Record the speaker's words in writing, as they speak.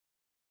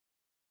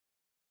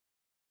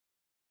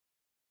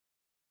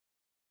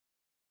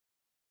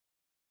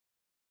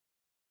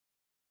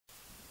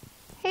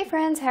Hey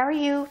friends, how are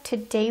you?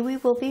 Today we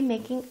will be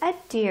making a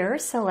deer,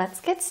 so let's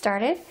get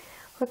started.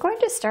 We're going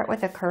to start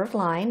with a curved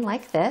line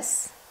like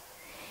this,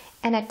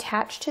 and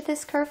attached to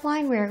this curved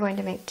line we are going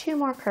to make two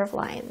more curved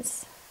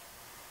lines,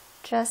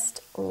 just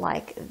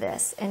like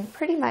this, and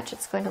pretty much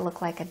it's going to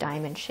look like a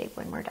diamond shape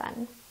when we're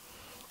done.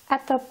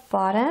 At the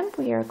bottom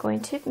we are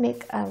going to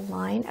make a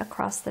line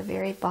across the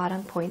very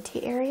bottom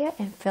pointy area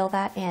and fill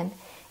that in,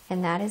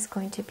 and that is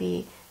going to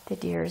be the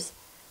deer's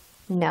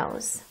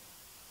nose.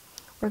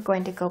 We're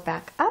going to go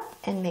back up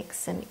and make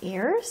some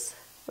ears,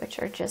 which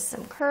are just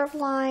some curved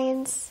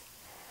lines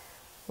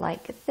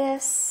like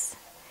this,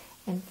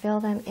 and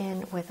fill them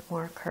in with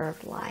more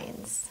curved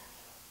lines.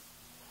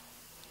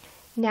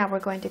 Now we're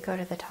going to go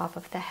to the top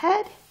of the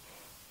head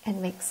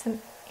and make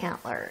some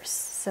antlers.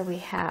 So we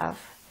have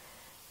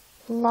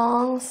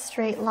long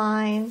straight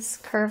lines,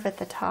 curve at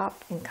the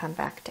top and come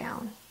back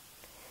down.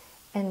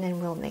 And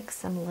then we'll make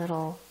some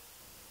little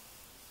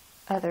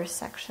other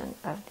section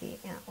of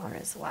the antler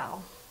as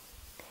well.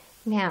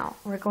 Now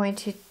we're going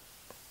to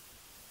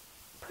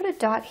put a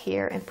dot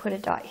here and put a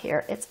dot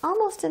here. It's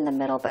almost in the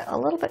middle, but a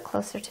little bit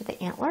closer to the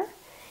antler.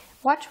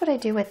 Watch what I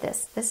do with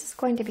this. This is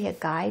going to be a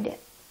guide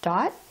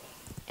dot,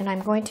 and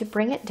I'm going to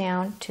bring it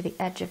down to the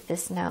edge of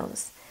this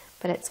nose,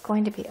 but it's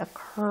going to be a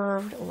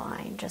curved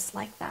line just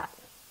like that.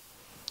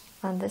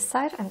 On this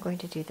side, I'm going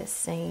to do the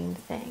same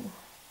thing.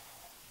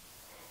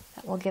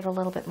 That will give a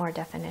little bit more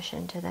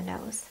definition to the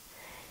nose.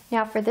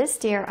 Now for this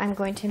deer, I'm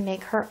going to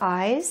make her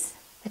eyes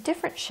a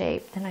different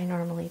shape than I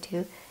normally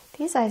do.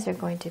 These eyes are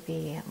going to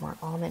be more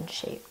almond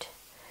shaped.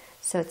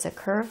 So it's a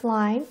curved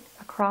line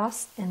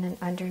across and then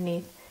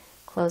underneath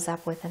close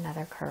up with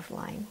another curved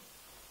line.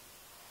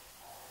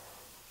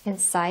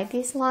 Inside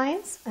these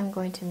lines, I'm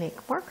going to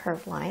make more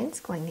curved lines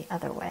going the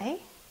other way.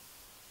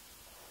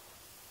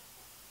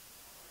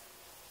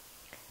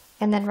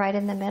 And then right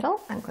in the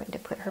middle, I'm going to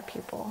put her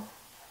pupil.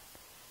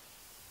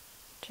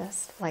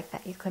 Just like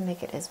that. You can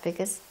make it as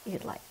big as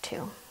you'd like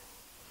to.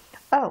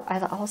 Oh, I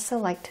also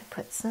like to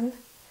put some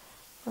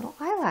little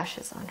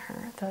eyelashes on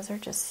her. Those are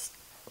just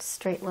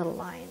straight little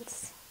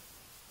lines.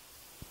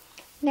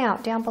 Now,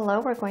 down below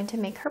we're going to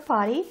make her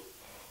body.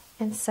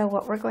 And so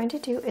what we're going to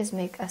do is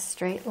make a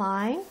straight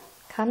line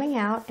coming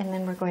out, and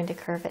then we're going to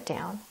curve it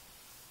down.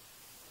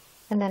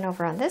 And then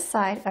over on this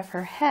side of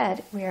her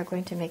head, we are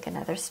going to make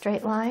another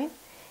straight line.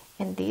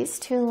 And these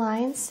two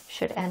lines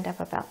should end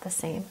up about the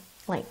same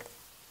length.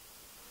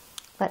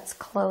 Let's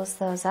close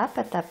those up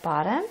at the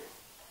bottom.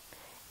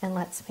 And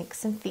let's make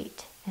some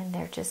feet, and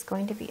they're just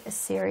going to be a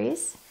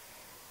series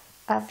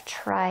of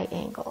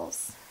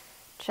triangles,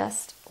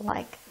 just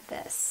like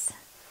this.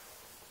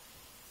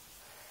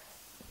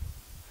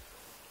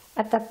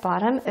 At the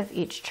bottom of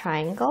each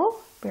triangle,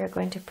 we're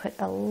going to put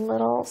a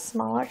little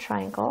smaller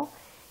triangle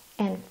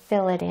and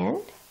fill it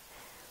in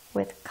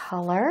with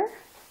color.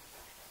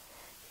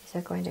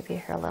 These are going to be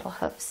her little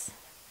hoofs.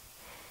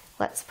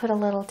 Let's put a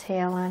little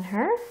tail on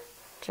her,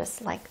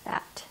 just like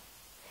that.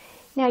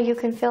 Now you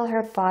can fill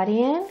her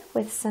body in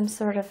with some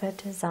sort of a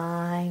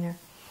design, or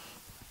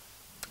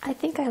I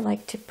think I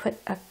like to put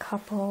a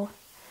couple,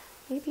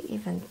 maybe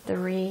even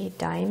 3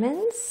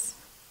 diamonds,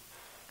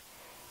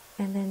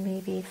 and then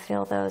maybe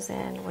fill those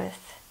in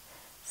with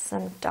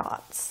some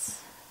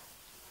dots.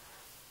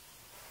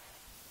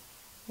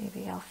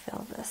 Maybe I'll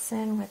fill this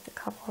in with a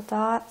couple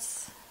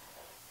dots,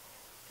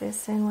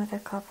 this in with a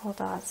couple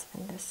dots,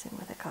 and this in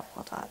with a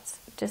couple dots.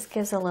 It just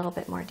gives a little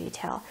bit more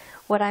detail.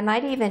 What I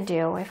might even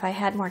do, if I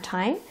had more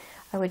time,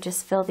 I would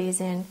just fill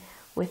these in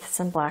with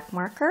some black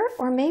marker,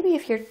 or maybe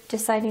if you're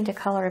deciding to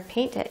color or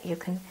paint it, you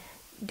can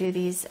do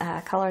these,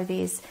 color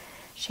these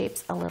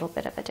shapes a little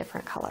bit of a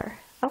different color.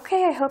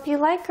 Okay, I hope you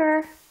like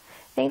her.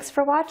 Thanks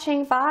for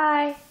watching.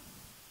 Bye.